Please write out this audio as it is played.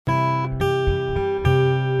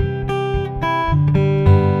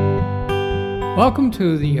Welcome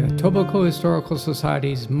to the Etobicoke Historical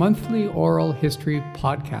Society's monthly oral history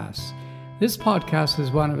podcast. This podcast is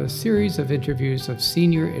one of a series of interviews of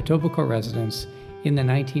senior Etobicoke residents in the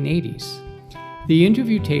 1980s. The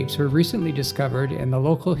interview tapes were recently discovered in the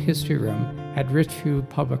local history room at Richview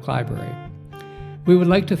Public Library. We would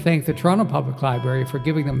like to thank the Toronto Public Library for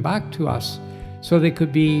giving them back to us so they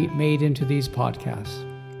could be made into these podcasts.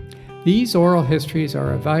 These oral histories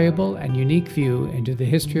are a valuable and unique view into the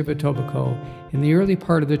history of Etobicoke in the early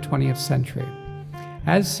part of the 20th century,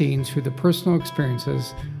 as seen through the personal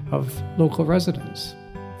experiences of local residents.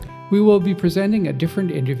 We will be presenting a different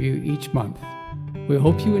interview each month. We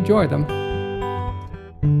hope you enjoy them.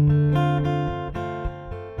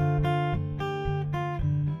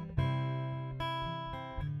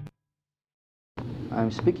 I'm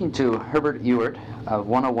speaking to Herbert Ewart of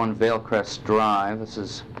 101 Vailcrest Drive. This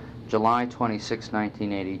is July 26,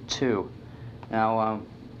 1982. Now,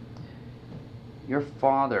 your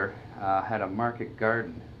father had a market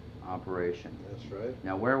garden operation. That's right.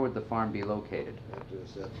 Now, where would the farm be located? It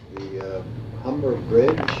is at the Humber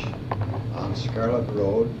Bridge on Scarlet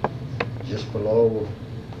Road, just below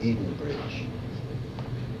Eden Bridge.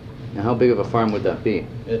 Now, how big of a farm would that be?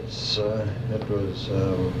 It was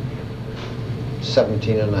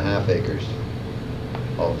 17 and a half acres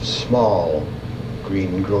of small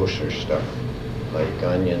green grocer stuff, like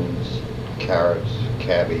onions, carrots,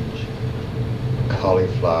 cabbage,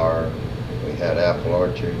 cauliflower. We had apple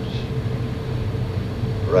orchards,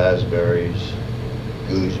 raspberries,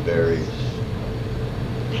 gooseberries,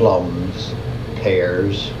 plums,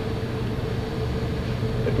 pears.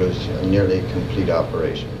 It was a nearly complete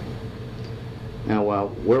operation. Now,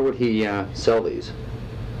 where would he sell these?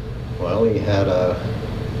 Well, he had a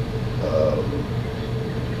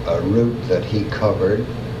route that he covered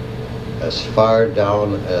as far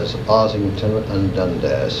down as Ossington and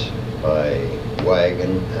Dundas by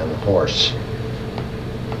wagon and horse.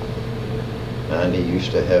 And he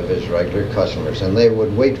used to have his regular customers, and they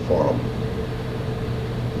would wait for him.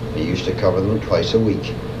 He used to cover them twice a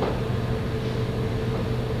week.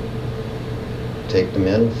 Take them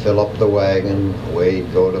in, fill up the wagon, away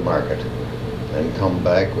he'd go to market, and come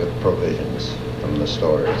back with provisions from the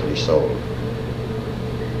stores that he sold.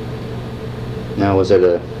 Now, was it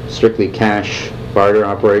a strictly cash barter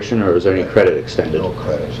operation, or was there any credit extended? No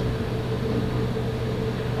credit.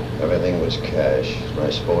 Everything was cash. And I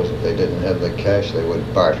suppose if they didn't have the cash, they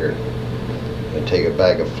would barter and take a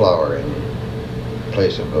bag of flour in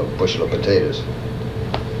place of a bushel of potatoes.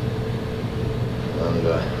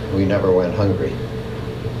 And we never went hungry.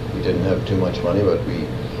 We didn't have too much money, but we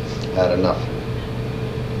had enough.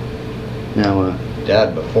 Now,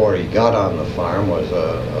 Dad, before he got on the farm, was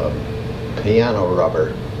a piano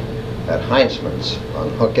rubber at Heinzman's on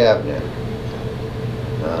Hook Avenue.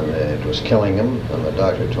 And it was killing him, and the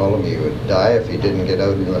doctor told him he would die if he didn't get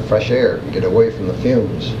out in the fresh air and get away from the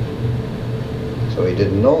fumes. So he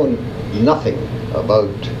didn't know nothing about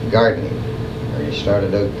gardening. And he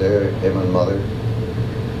started out there, him and Mother,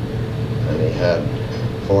 and he had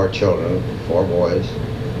 4 children, 4 boys.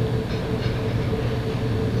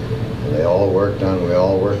 And we all worked on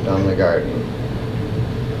the garden.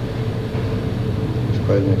 It was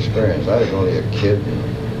quite an experience. I was only a kid, and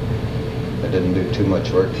I didn't do too much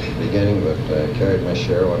work at the beginning, but I carried my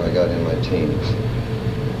share when I got in my teens.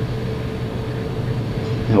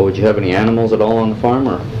 now, would you have any animals at all on the farm,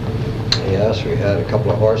 or? Yes, we had a couple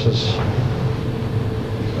of horses,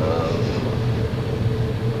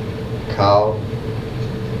 cow,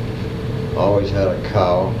 always had a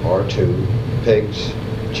cow or 2, pigs,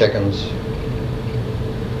 chickens,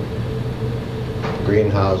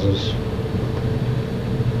 greenhouses.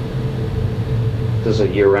 This is a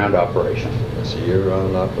year-round operation. It's a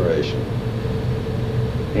year-round operation.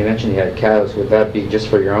 You mentioned you had cows. Would that be just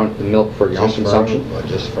for your own, the milk for your own consumption?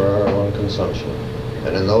 Just for our own consumption.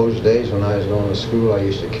 And in those days when I was going to school, I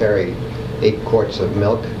used to carry 8 quarts of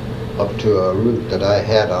milk up to a route that I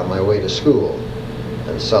had on my way to school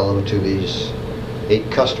and sell them to these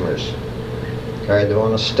 8 customers. Carried them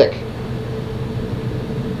on a stick,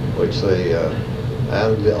 which they,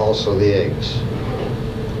 and also the eggs,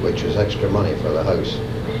 which was extra money for the house.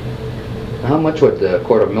 How much would the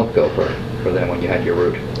quart of milk go for them when you had your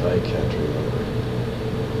route? I can't remember.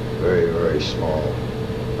 Very, very small.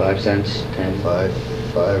 5 cents, 10?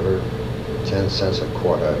 5 or 10 cents a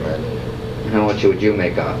quart, I imagine. And how much would you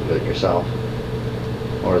make off of it yourself?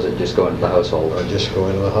 Or is it just go into the household? Or just go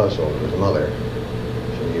into the household with Mother.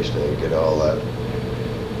 She used to get all that.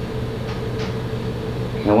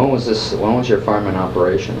 Now, when was your farm in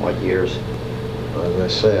operation? What years? As I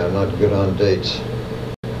say, I'm not good on dates.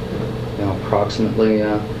 You know, approximately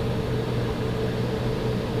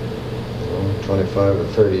 25 or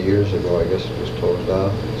 30 years ago, I guess it was closed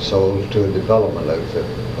down, sold to a development outfit,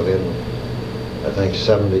 put in, I think,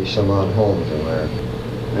 70 some odd homes in there.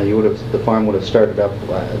 Now the farm would have started up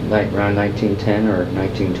around 1910 or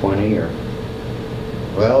 1920, or?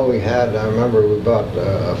 Well, I remember we bought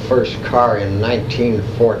a first car in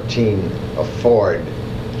 1914, a Ford.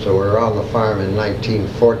 So we were on the farm in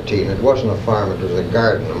 1914. It wasn't a farm, it was a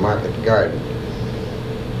garden, a market garden.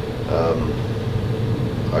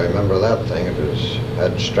 I remember that thing. It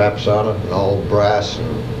had straps on it and all brass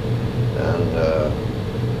and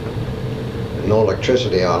no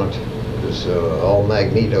electricity on it. It was all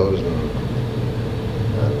magnetos,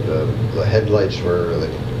 and the headlights were the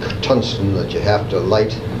tungsten that you have to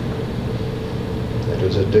light. It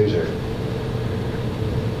was a doozer.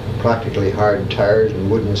 Practically hard tires and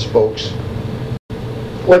wooden spokes.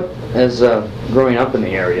 What, as growing up in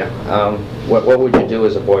the area, what would you do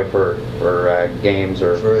as a boy for games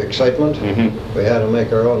or? For excitement? Mm-hmm. We had to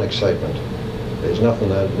make our own excitement. There's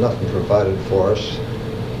nothing provided for us.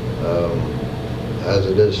 As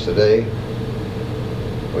it is today,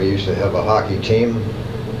 we used to have a hockey team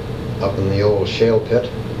up in the old shale pit,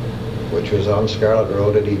 which was on Scarlet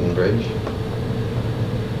Road at Edenbridge.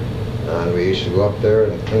 And we used to go up there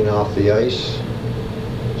and clean off the ice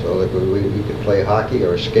so that we could play hockey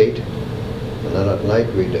or skate. And then at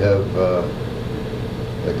night we'd have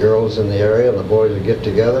the girls in the area and the boys would get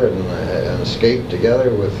together and skate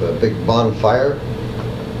together with a big bonfire.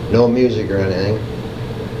 No music or anything.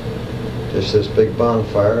 Just this big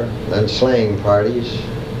bonfire. Then sleighing parties.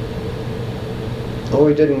 Oh,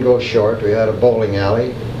 we didn't go short. We had a bowling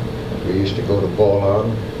alley we used to go to bowl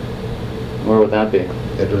on. Where would that be?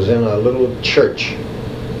 It was in a little church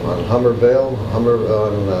on on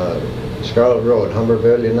Scarlet Road,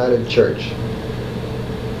 Humberville United Church.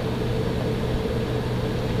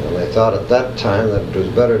 And they thought at that time that it was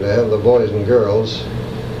better to have the boys and girls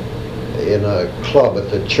in a club at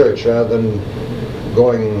the church rather than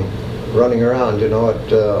running around,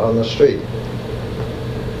 on the street.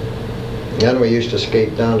 Then we used to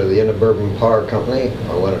skate down to the Inner-Bourbon Power Company,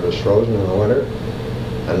 or when it was frozen in the winter,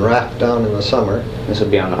 and raft down in the summer. This would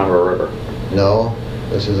be on the Humber River? No,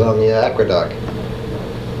 this is on the aqueduct.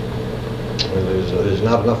 There's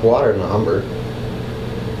not enough water in the Humber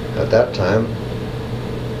at that time,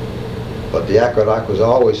 but the aqueduct was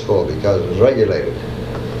always full because it was regulated,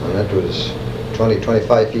 and it was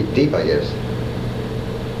 25 feet deep, I guess.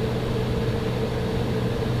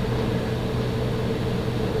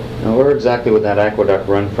 Now, where exactly would that aqueduct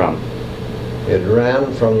run from? It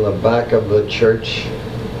ran from the back of the church,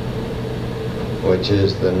 which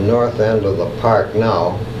is the north end of the park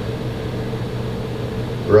now,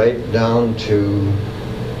 right down to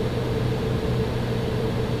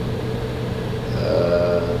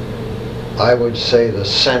I would say the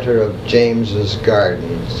center of James's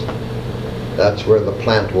Gardens. That's where the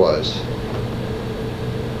plant was.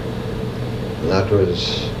 And that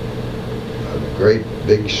was a great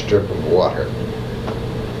big strip of water.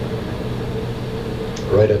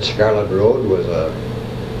 Right at Scarlet Road was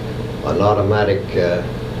an automatic,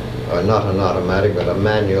 not an automatic, but a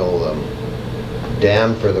manual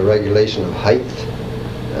dam for the regulation of height,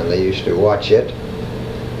 and they used to watch it.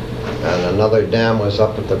 And another dam was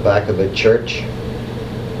up at the back of the church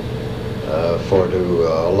to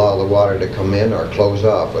allow the water to come in or close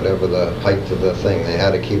off, whatever the height of the thing. They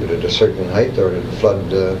had to keep it at a certain height or it would flood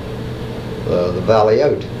the valley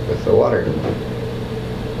out with the water.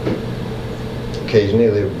 Occasionally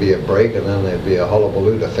there would be a break, and then there'd be a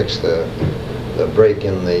hullabaloo to fix the break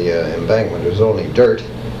in the embankment. It was only dirt,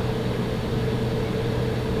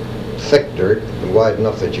 thick dirt, wide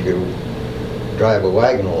enough that you could drive a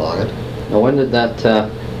wagon along it. Now, when did that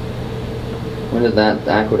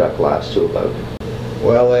aqueduct last to about?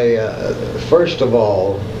 Well, first of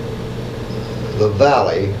all, the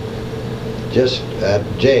valley, just at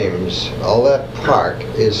James, all that park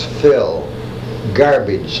is fill,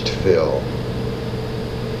 garbaged fill.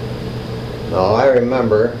 Now, I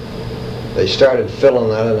remember they started filling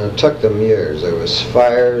that, and it took them years. There was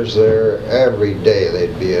fires there every day.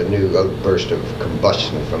 There'd be a new outburst of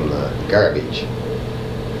combustion from the garbage.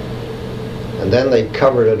 And then they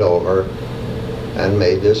covered it over and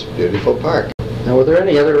made this beautiful park. Now, were there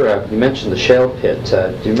any other, you mentioned the shale pit.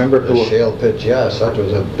 Do you remember who? The shale pit, yes. That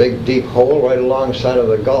was a big, deep hole right alongside of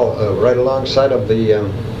the right alongside of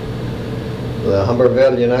the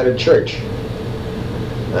Humberville United Church.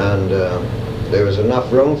 And there was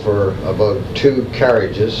enough room for about 2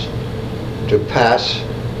 carriages to pass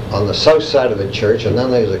on the south side of the church, and then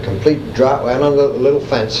there's a complete drop, and on the little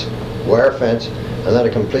fence, wire fence, and then a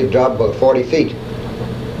complete drop about 40 feet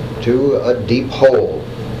to a deep hole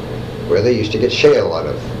where they used to get shale out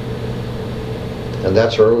of. And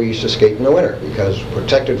that's where we used to skate in the winter, because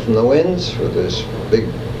protected from the winds with this big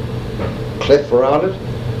cliff around it,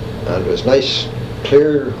 and it was nice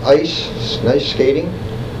clear ice, nice skating.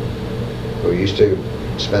 We used to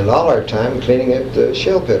spend all our time cleaning out the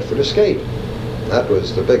shale pit for the skate. That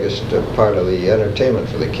was the biggest part of the entertainment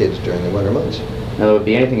for the kids during the winter months. Now, there would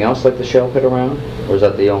be anything else like the shale pit around, or is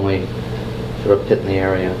that the only sort of pit in the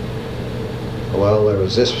area? Well, there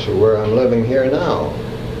was this where I'm living here now,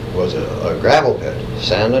 was a gravel pit,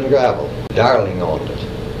 sand and gravel. Darling owned it,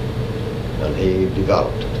 and he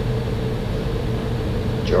developed it.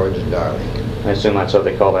 George Darling. I assume that's what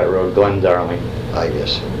they call that road, Glen Darling. I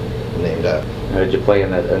guess, named after. Did you play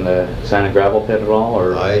in the sand and gravel pit at all,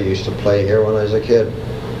 or? I used to play here when I was a kid.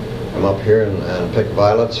 Come up here and pick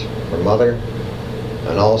violets for Mother,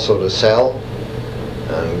 and also to sell,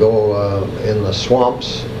 and go in the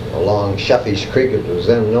swamps along Sheffy's Creek. It was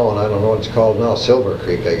then known, I don't know what it's called now, Silver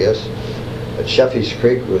Creek, I guess. But Sheffy's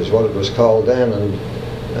Creek was what it was called then,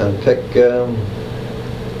 and pick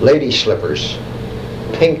lady slippers,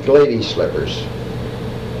 pink lady slippers,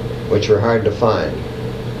 which were hard to find.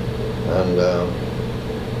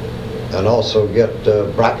 And also get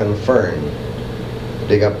bracken fern,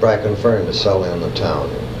 dig up bracken fern to sell in the town.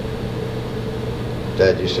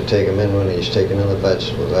 Dad used to take them in when he was taking in the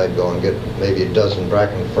vegetables. I'd go and get maybe a dozen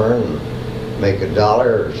bracken fern and make $1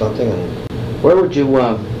 or something. And where would you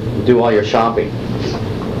do all your shopping?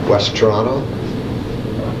 West Toronto.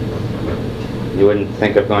 You wouldn't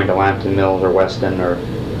think of going to Lambton Mills or Weston or?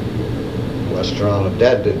 West Toronto.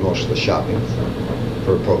 Dad did most of the shopping.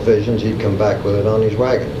 For provisions, he'd come back with it on his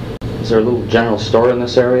wagon. Is there a little general store in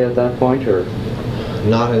this area at that point, or?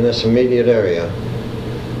 Not in this immediate area.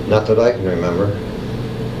 Not that I can remember.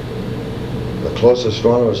 The closest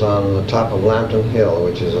one was on the top of Lambton Hill,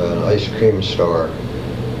 which is an ice cream store.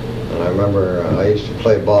 And I remember I used to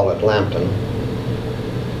play ball at Lambton.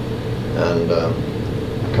 And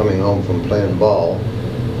coming home from playing ball,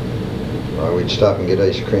 we'd stop and get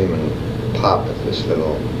ice cream and pop at this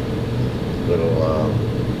little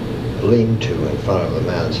lean-to in front of the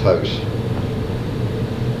man's house.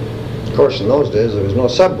 Of course, in those days there was no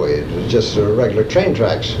subway. It was just regular train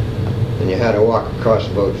tracks, and you had to walk across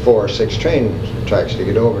about 4 or 6 train tracks to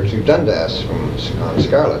get over to Dundas on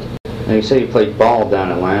Scarlet. Now you say you played ball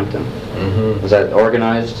down in Lambton. Mm-hmm. Was that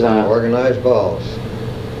organized? Organized balls.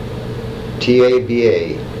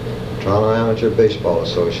 TABA, Toronto Amateur Baseball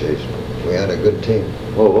Association. We had a good team.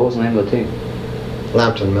 Whoa, what was the name of the team?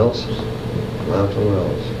 Lambton Mills. Lambton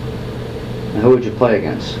Mills. And who would you play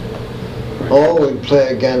against? Oh, we'd play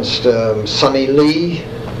against Sonny Lee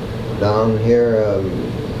down here.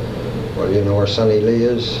 Well, you know where Sonny Lee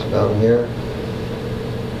is down here.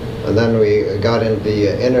 And then we got into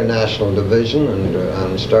the international division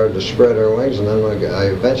and started to spread our wings. And then I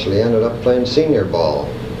eventually ended up playing senior ball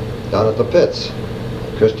down at the Pits,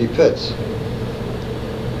 Christie Pits,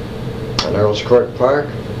 and Earls Court Park,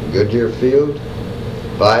 Goodyear Field,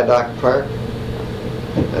 Viaduct Park.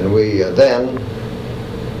 And we then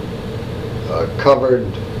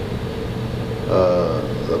covered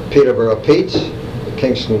the Peterborough Petes, the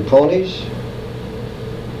Kingston Ponies,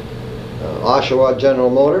 Oshawa General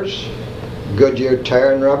Motors, Goodyear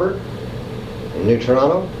Tire and Rubber in New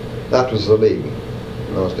Toronto. That was the league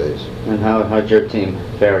in those days. And how'd your team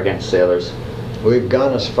fare against Sailors? We've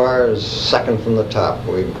gone as far as second from the top.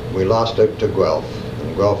 We lost out to Guelph,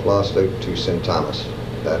 and Guelph lost out to St. Thomas.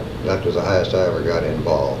 That was the highest I ever got in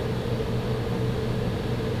ball.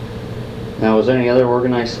 Now, was there any other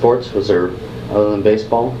organized sports? Was there, other than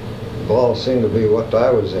baseball? Ball seemed to be what I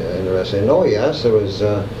was interested in. Oh yes, there was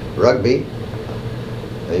rugby.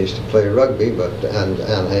 I used to play rugby, and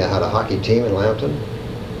I had a hockey team in Lambton,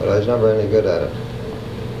 but I was never any good at it.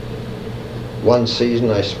 One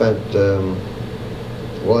season I spent,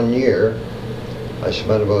 1 year, I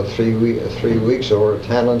spent about 3 weeks over at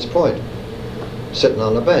Hanlon's Point, sitting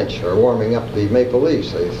on the bench or warming up the Maple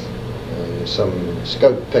Leafs. Some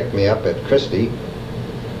scout picked me up at Christie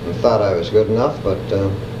and thought I was good enough, but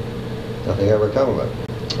nothing ever come of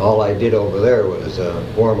it. All I did over there was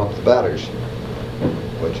warm up the batters,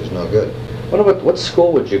 which is no good. What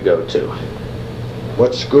school would you go to?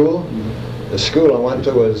 What school? The school I went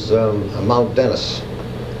to was Mount Dennis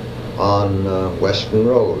on Weston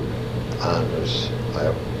Road, and it was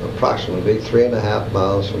approximately 3.5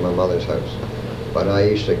 miles from my mother's house. But I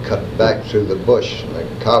used to cut back through the bush and the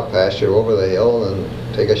cow pasture over the hill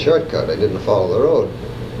and take a shortcut. I didn't follow the road.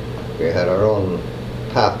 We had our own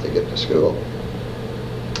path to get to school,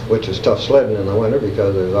 which was tough sledding in the winter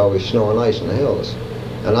because there was always snow and ice in the hills.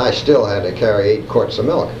 And I still had to carry 8 quarts of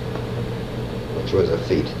milk, which was a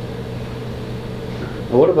feat.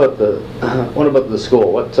 What about the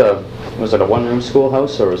school? What was it, a one-room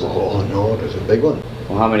schoolhouse, or was it? Oh no, it was a big one.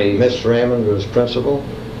 Well, how many? Miss Raymond was principal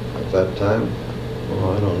at that time.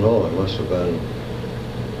 Oh, I don't know. It must have been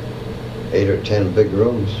 8 or 10 big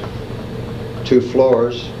rooms, 2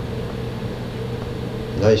 floors,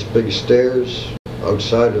 nice big stairs.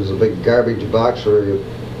 Outside was a big garbage box where it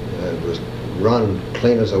was run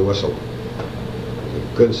clean as a whistle. It was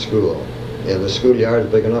a good school. Yeah, the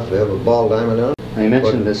schoolyard's big enough to have a ball diamond in it. Now, you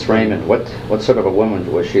mentioned Miss Raymond. What sort of a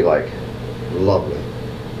woman was she like? Lovely.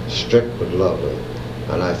 Strict but lovely.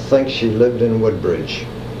 And I think she lived in Woodbridge.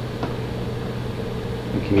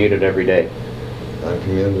 You commuted every day? I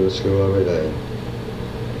commuted to school every day.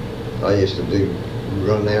 I used to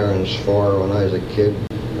run errands for her when I was a kid.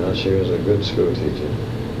 She was a good school teacher.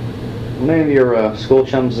 Will any of your school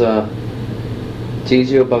chums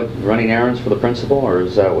tease you about running errands for the principal, or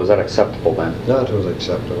was that acceptable then? No, it was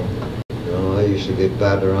acceptable. You know, I used to get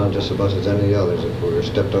batted around just about as any others if we were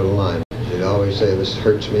stepped out of line. She'd always say, "This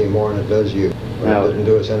hurts me more than it does you." But Now, it didn't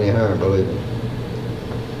do us any harm, believe me.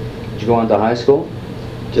 Did you go on to high school?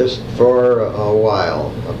 Just for a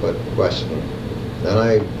while up at Weston. Then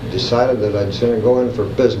I decided that I'd sooner go in for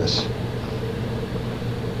business.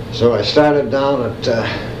 So I started down at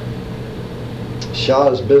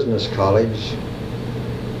Shaw's Business College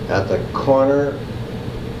at the corner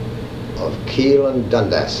of Keele and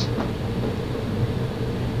Dundas.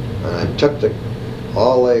 And I took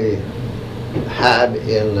all they had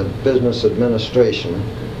in the business administration,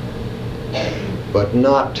 but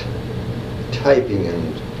not typing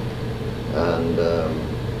and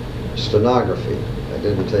stenography. I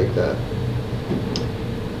didn't take that.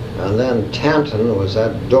 And then Tanton was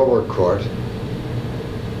at Dovercourt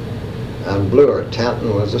and Bloor.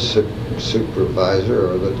 Tanton was the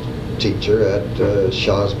supervisor or the teacher at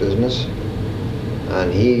Shaw's Business,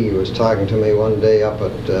 and he was talking to me one day up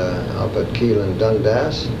at Keele and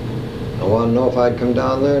Dundas. I wanted to know if I'd come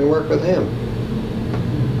down there and work with him.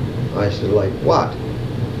 I said, "Like what?"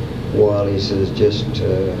 Well, he says, "Just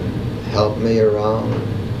help me around."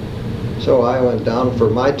 So I went down for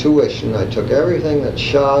my tuition. I took everything that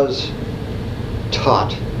Shaw's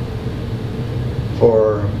taught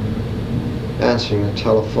for answering the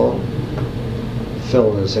telephone,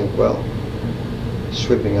 filling his inkwell,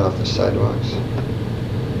 sweeping off the sidewalks,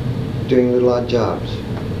 doing little odd jobs.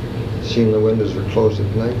 Seeing the windows were closed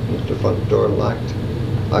at night, the front door locked.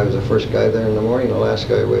 I was the first guy there in the morning, the last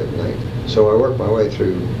guy away at night. So I worked my way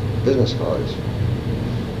through business college.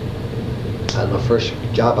 And the first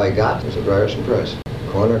job I got was at Ryerson Press,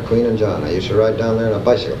 corner Queen and John. I used to ride down there on a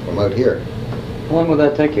bicycle from out here. How long would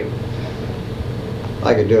that take you?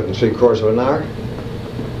 I could do it in 3/4 of an hour.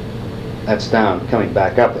 That's down. Coming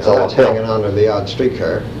back up, it's all That's uphill. hanging on to the odd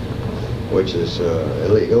streetcar, which is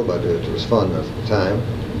illegal, but it was fun at the time.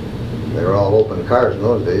 They were all open cars in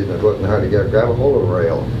those days, and it wasn't hard to grab a hold of a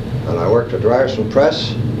rail. And I worked at Ryerson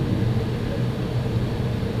Press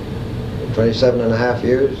for 27.5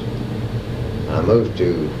 years. I moved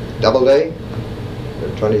to Doubleday for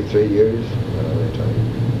 23 years.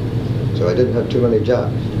 So I didn't have too many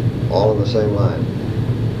jobs, all in the same line.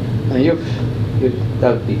 Now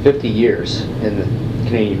that would be 50 years in the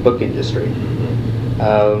Canadian book industry.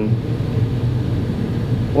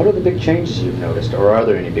 What are the big changes you've noticed, or are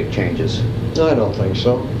there any big changes? No, I don't think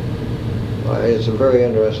so. It's a very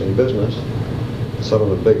interesting business. Some of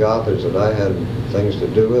the big authors that I had things to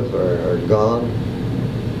do with are gone.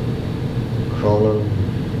 Cronin,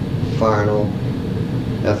 Farnell,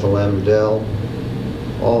 Ethel M. Dell,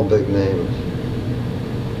 all big names.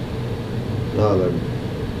 Now they're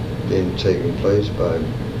being taken place by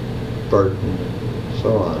Burton and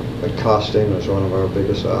so on. But Costain was one of our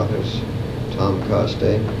biggest authors, Tom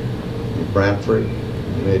Costain. And Brantford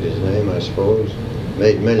made his name, I suppose.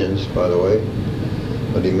 Made millions, by the way.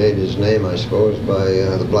 But he made his name, I suppose, by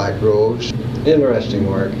The Black Rose. Interesting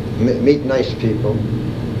work. Meet nice people.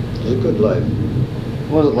 It was a good life.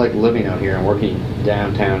 What was it like living out here and working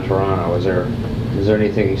downtown Toronto? Is there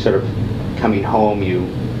anything sort of coming home you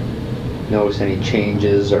notice any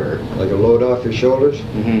changes or? Like a load off your shoulders?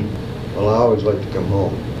 Mm-hmm. Well, I always like to come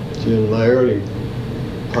home. See, in my early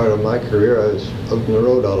part of my career, I was out on the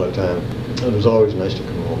road all the time. It was always nice to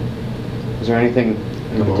come home. Is there anything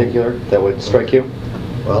in Come particular that would strike you?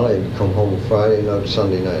 Well, I'd come home Friday night,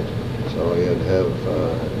 Sunday night. So you'd have,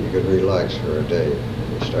 you could relax for a day.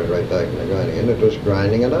 You start right back in the grinding. And it was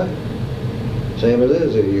grinding and same as it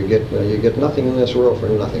is. You get nothing in this world for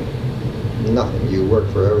nothing. Nothing. You work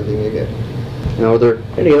for everything you get. Now, are there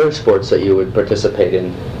any other sports that you would participate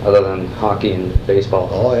in other than hockey and baseball?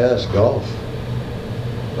 Oh yes, golf.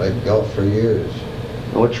 Played golf for years.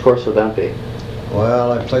 And which course would that be?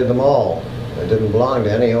 Well, I played them all. I didn't belong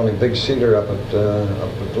to any, only Big Cedar up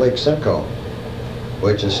at Lake Simcoe,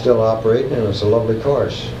 which is still operating, and it's a lovely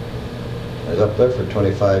course. I was up there for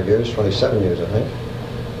 25 years, 27 years, I think.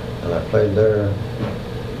 And I played there,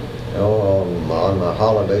 you know, on the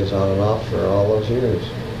holidays on and off for all those years.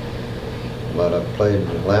 But I played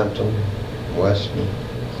Lambton, Weston,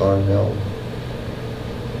 Thornhill,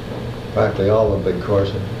 practically all the big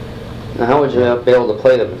courses. Now, how would you be able to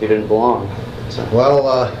play them if you didn't belong? Well,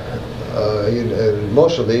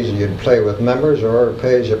 most of these you'd play with members or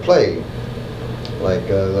pay as you play. Like,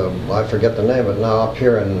 I forget the name of it now, up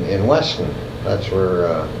here in Weston. That's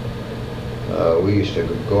where we used to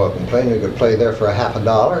go up and play, and we could play there for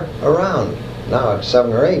 $50 a round. Now it's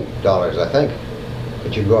 $7 or $8, I think.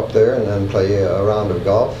 But you go up there and then play a round of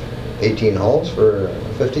golf, 18 holes for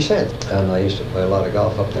 50 cents. And I used to play a lot of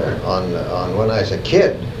golf up there. On when I was a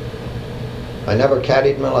kid, I never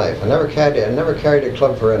caddied in my life. I never carried a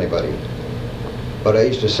club for anybody. But I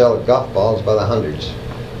used to sell golf balls by the hundreds,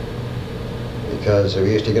 because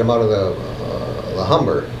we used to get them out of the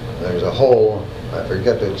Humber. There's a hole, I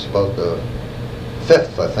forget, it's about the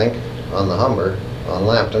 5th, I think, on the Humber, on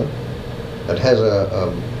Lambton, that has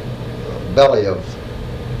a belly of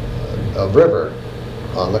river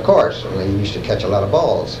on the course, and they used to catch a lot of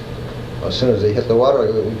balls. As soon as they hit the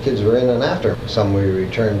water, the kids were in and after. Some we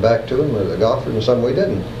returned back to them, the golfers, and some we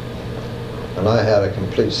didn't. And I had a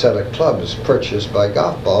complete set of clubs purchased by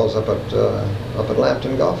golf balls up at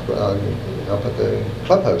Lambton Golf, up at the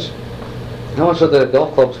clubhouse. How much would the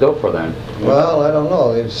golf clubs go for then? Well, I don't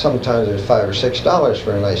know. Sometimes it's $5 or $6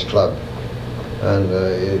 for a nice club, and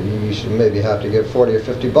you used to maybe have to get 40 or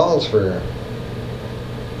 50 balls for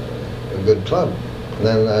a good club. And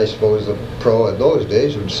then I suppose the pro at those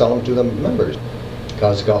days would sell them to the members,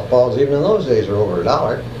 because golf balls even in those days were over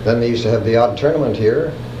 $1. Then they used to have the odd tournament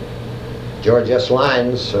here. George S.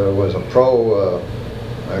 Lyons was a pro.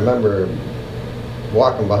 I remember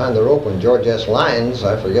walking behind the rope when George S. Lyons,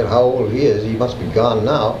 I forget how old he is, he must be gone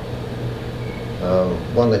now,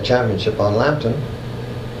 won the championship on Lambton.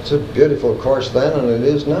 It's a beautiful course then, and it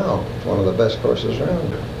is now. It's one of the best courses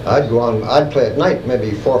around. I'd play at night,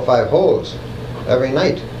 maybe 4 or 5 holes every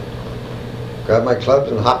night. Grab my clubs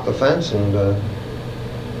and hop the fence, and of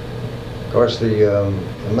course the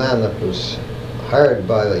man that was hired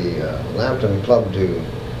by the Lambton Club to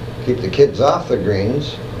keep the kids off the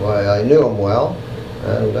greens, why, I knew him well,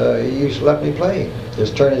 and he used to let me play.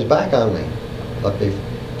 Just turn his back on me, let me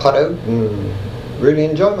putt out and really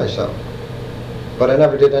enjoy myself. But I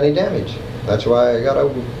never did any damage. That's why I got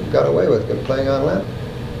away with playing on Lambton.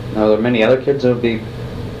 Now, are there many other kids that would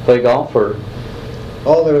play golf, or?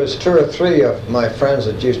 Oh, there was 2 or 3 of my friends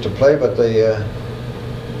that used to play, but it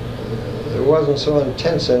wasn't so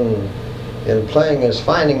intense in playing as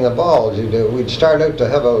finding the balls. We'd start out to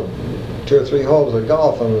have 2 or 3 holes of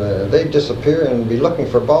golf, and they'd disappear and be looking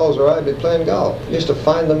for balls, or I'd be playing golf. Used to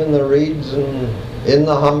find them in the reeds and in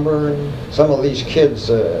the Humber, and some of these kids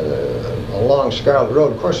along Scarlet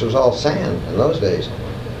Road, of course it was all sand in those days.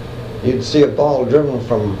 You'd see a ball driven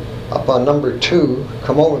from up on number 2,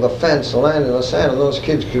 come over the fence and land in the sand, and those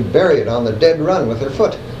kids could bury it on the dead run with their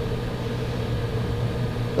foot.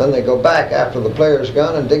 Then they go back after the player's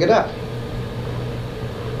gone and dig it up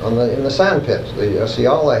in the sand pits. See,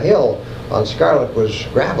 all the hill on Scarlet was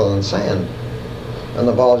gravel and sand, and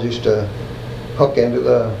the balls used to hook into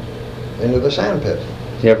the sand pit.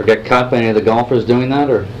 Did you ever get caught by any of the golfers doing that,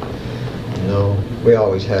 or? No, we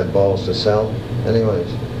always had balls to sell. Anyways,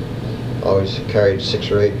 always carried 6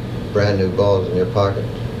 or 8 brand new balls in your pocket.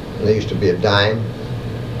 And they used to be a dime.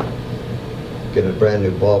 Get a brand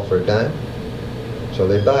new ball for a dime. So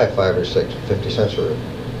they'd buy 5 or 6, 50 cents for it.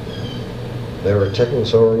 They were ticking,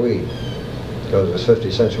 so were we, because it was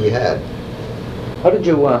 50 cents we had. How did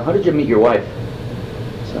you meet your wife?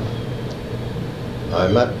 I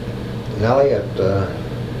met Nellie at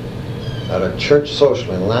a church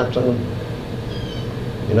social in Lambton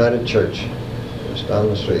United Church, just down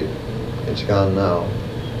the street. It's gone now.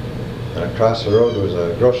 And across the road was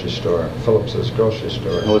a grocery store, Phillips's grocery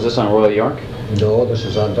store. And was this on Royal York? No, this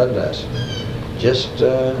is on Dundas. Just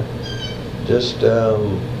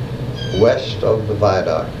west of the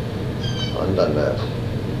viaduct on Dundas.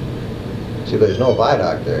 See, there's no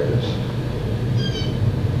viaduct there.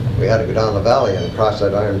 We had to go down the valley and cross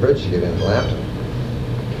that iron bridge to get into Lambton.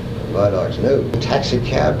 The viaduct's new. Taxi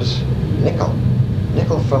cabs, nickel.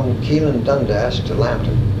 Nickel from Keelan, Dundas to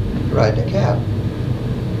Lambton. Ride in a cab.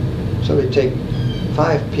 So they take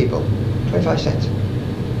 5 people, 25 cents.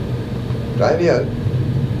 Drive you out,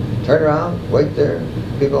 turn around, wait there.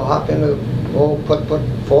 People hop into old put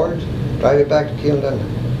Fords, drive you back to Keelan, Dundas.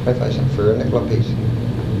 25 cents for a nickel apiece.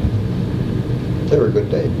 They were a good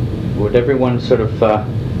day. Would everyone sort of,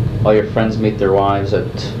 all your friends meet their wives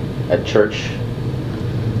at church?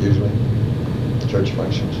 Usually, church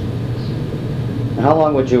functions. And how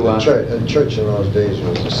long would you... Church in those days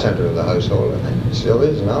was the center of the household, I think. It still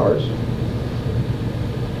is in ours.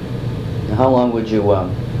 And how long would you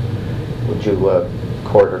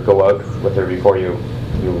court or go out with her before you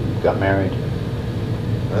got married?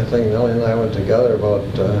 I think Nellie and I went together about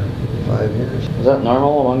 5 years. Was that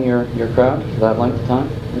normal among your crowd for that length of time?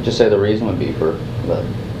 Would you say the reason would be for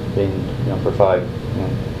being, for 5,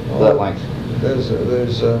 for that length?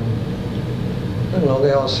 There's I don't know,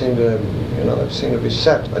 they all seem to, seem to be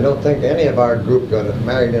set. I don't think any of our group got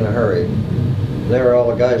married in a hurry. They were all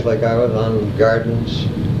the guys like I was on Gardens,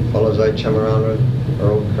 fellows I chum around with,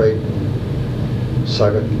 Earl Creighton,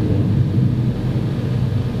 Suggett.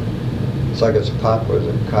 Suggett's pop was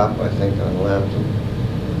a cop, I think, on Lambton.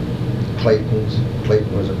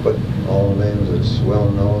 Clayton was a put, all the names, it's well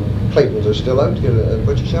known. Claytons are still out. You get a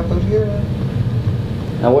butcher shop out here.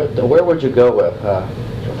 Now, where would you go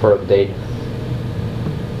for a date?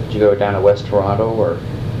 Did you go down to West Toronto, or?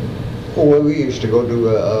 Well, we used to go to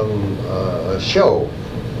a show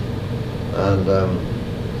and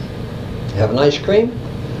have an ice cream,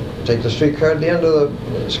 take the streetcar at the end of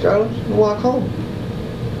the Scarlet and walk home.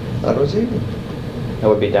 That was evening. That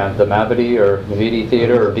would be down at the Mavity or Mavity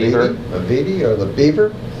Theatre or Beaver? Mavity or the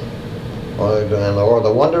Beaver, or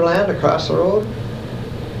the Wonderland across the road.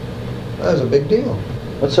 That was a big deal.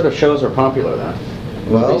 What sort of shows were popular then?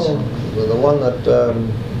 Well,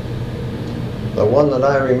 the one that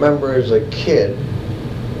I remember as a kid,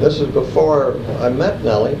 this is before I met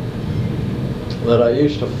Nellie, that I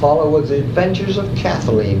used to follow was The Adventures of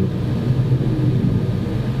Kathleen.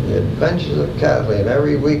 The Adventures of Kathleen.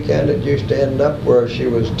 Every weekend it used to end up where she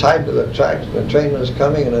was tied to the tracks and the train was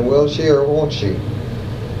coming, and then will she or won't she?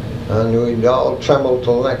 And we'd all tremble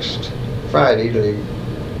till next Friday till he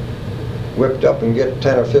whipped up and get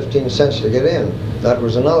 10 or 15 cents to get in. That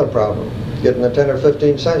was another problem, getting the 10 or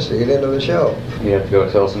 15 cents to get into the show. You have to go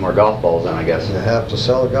sell some more golf balls then, I guess. You have to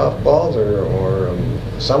sell golf balls, or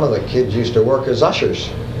some of the kids used to work as ushers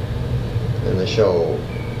in the show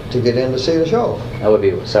to get in to see the show. That would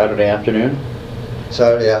be Saturday afternoon?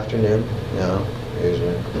 Saturday afternoon, yeah,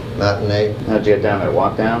 usually. Matinee. How'd you get down there?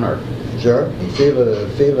 Walk down, or? Sure. You feel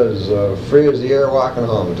as free as the air walking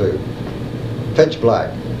home, too. Pitch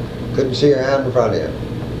black. Couldn't see your hand in front of you.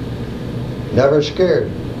 Never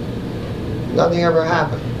scared. Nothing ever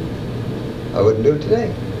happened. I wouldn't do it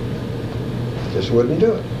today. Just wouldn't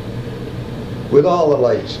do it. With all the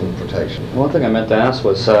lights and protection. One thing I meant to ask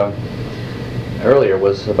was, earlier,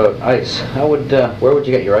 was about ice. Where would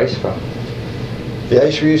you get your ice from? The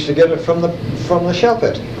ice, we used to get it from the shell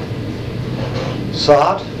pit.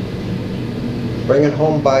 Saw it, bring it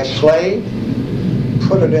home by sleigh,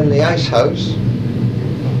 put it in the ice house,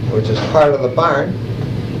 which is part of the barn,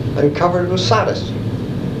 and cover it with sawdust.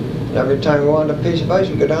 And every time we wanted a piece of ice,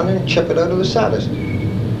 we'd go down there and chip it out of the sawdust.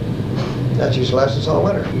 That used to last us all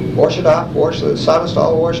winter. Wash it off, wash the sawdust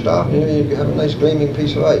all washed off, and you have a nice gleaming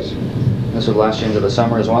piece of ice. This would last you into the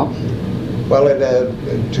summer as well? Well,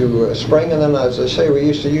 to spring, and then, as I say, we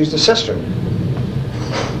used to use the cistern.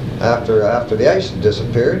 After the ice had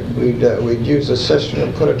disappeared, we'd use the cistern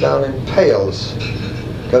and put it down in pails,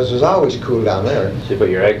 because it was always cool down there. So you put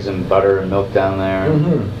your eggs and butter and milk down there.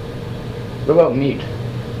 Mm-hmm. What about meat?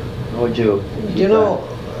 How would you?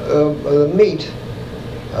 The meat.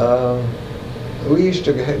 We used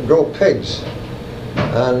to grow pigs,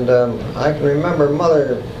 and I can remember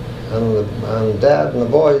Mother and Dad and the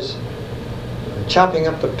boys chopping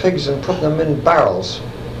up the pigs and putting them in barrels,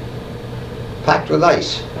 packed with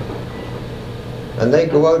ice. And they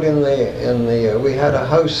go out in the we had a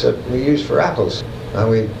house that we used for apples, and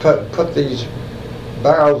we put these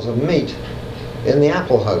barrels of meat in the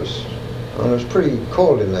apple house, and it was pretty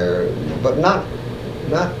cold in there, but not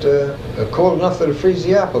cold enough that it freeze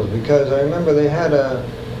the apples, because I remember they had a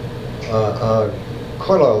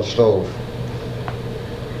coal oil stove,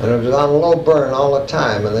 and it was on low burn all the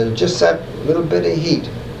time, and there was just that little bit of heat.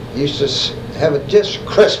 You used to have it just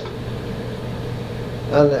crisp,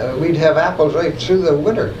 and we'd have apples right through the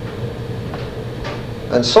winter,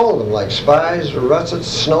 and sold them like spies, russets,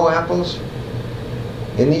 snow apples,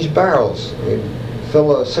 in these barrels. We'd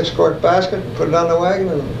fill a 6-quart basket, put it on the wagon,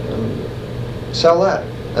 and sell that.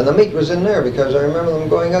 And the meat was in there, because I remember them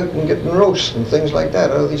going out and getting roasts and things like that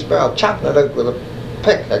out of these barrels, chopping it out with a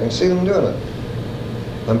pick. I can see them doing it.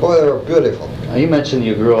 And boy, they were beautiful. Now, you mentioned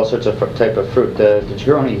you grew all sorts of type of fruit. Did you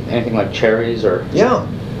grow anything like cherries or? Yeah,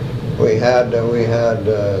 we had the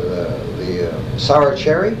the sour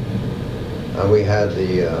cherry, and we had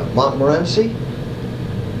the Montmorency,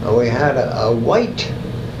 and we had a white,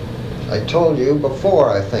 I told you before,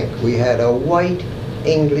 I think, we had a white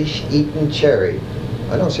English Eton cherry.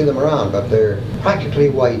 I don't see them around, but they're practically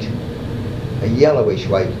white, a yellowish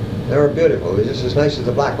white. They were beautiful. They're just as nice as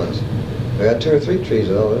the black ones. We had 2 or 3 trees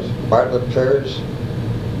of those, Bartlett firs,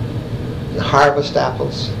 and harvest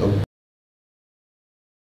apples.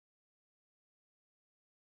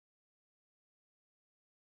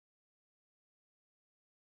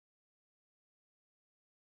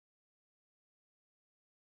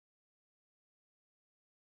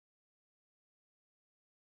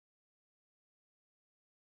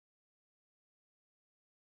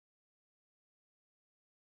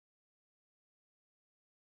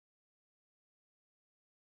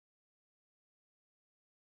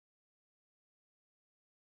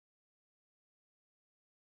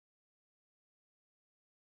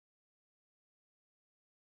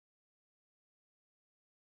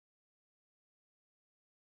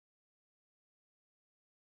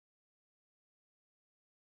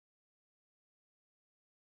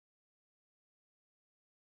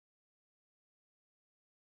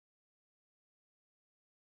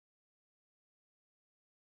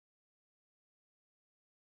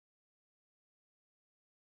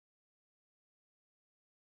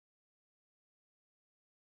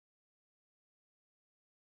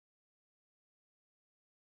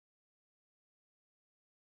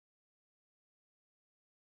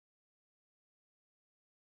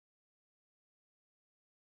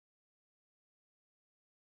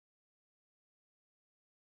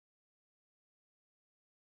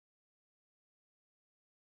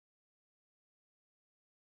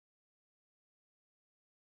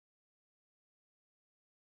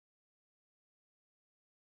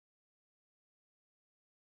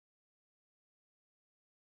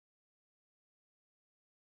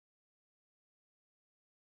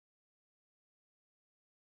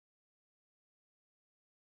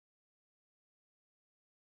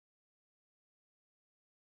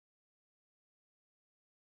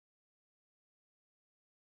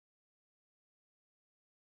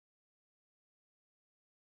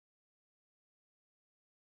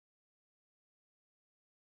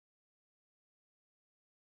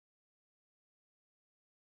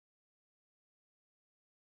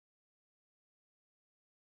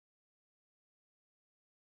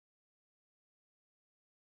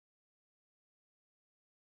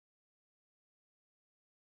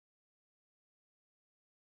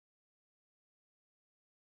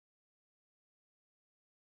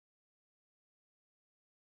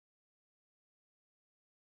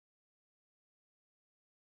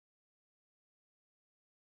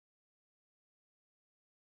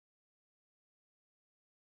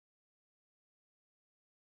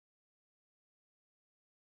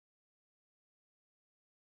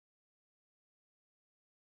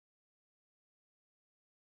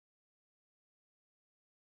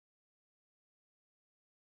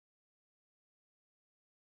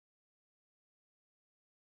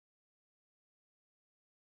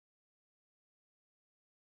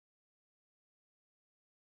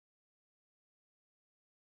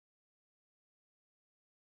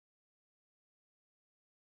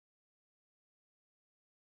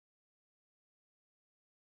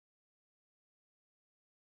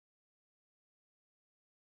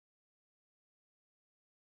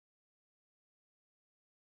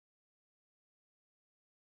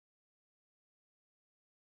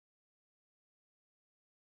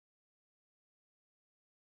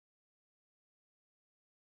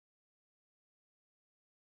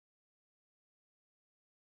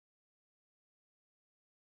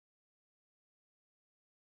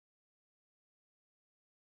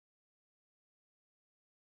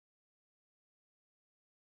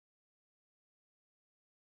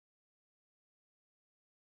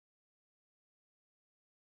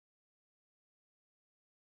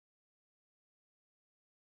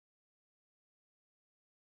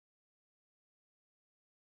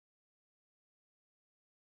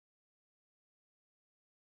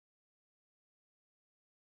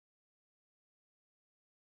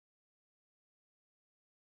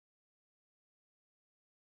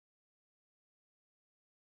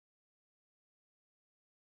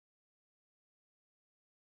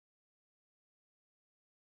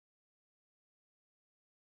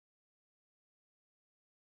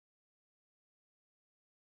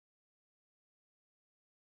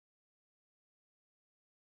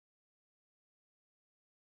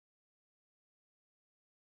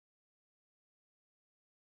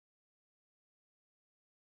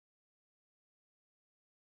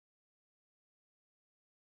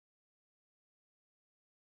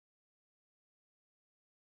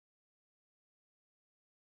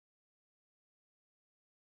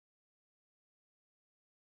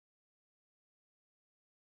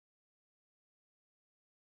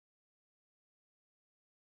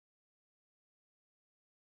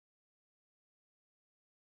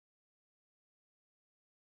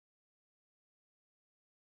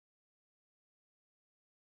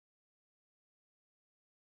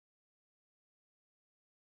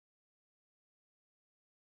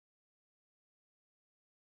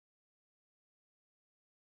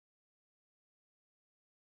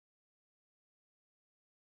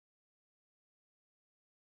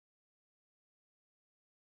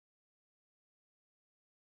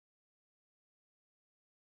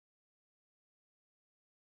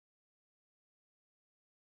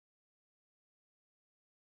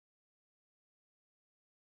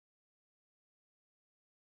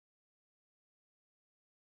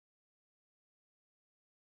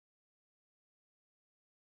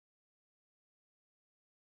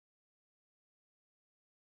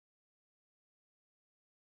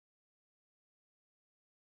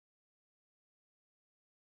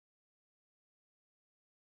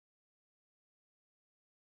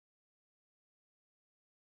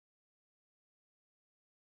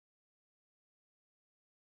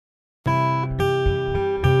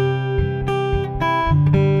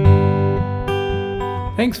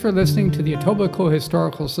 Thanks for listening to the Etobicoke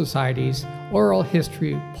Historical Society's Oral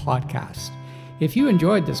History Podcast. If you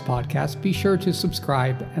enjoyed this podcast, be sure to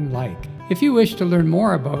subscribe and like. If you wish to learn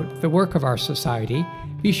more about the work of our society,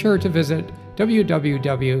 be sure to visit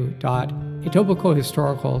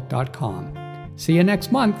www.etobicokehistorical.com. See you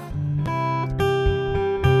next month.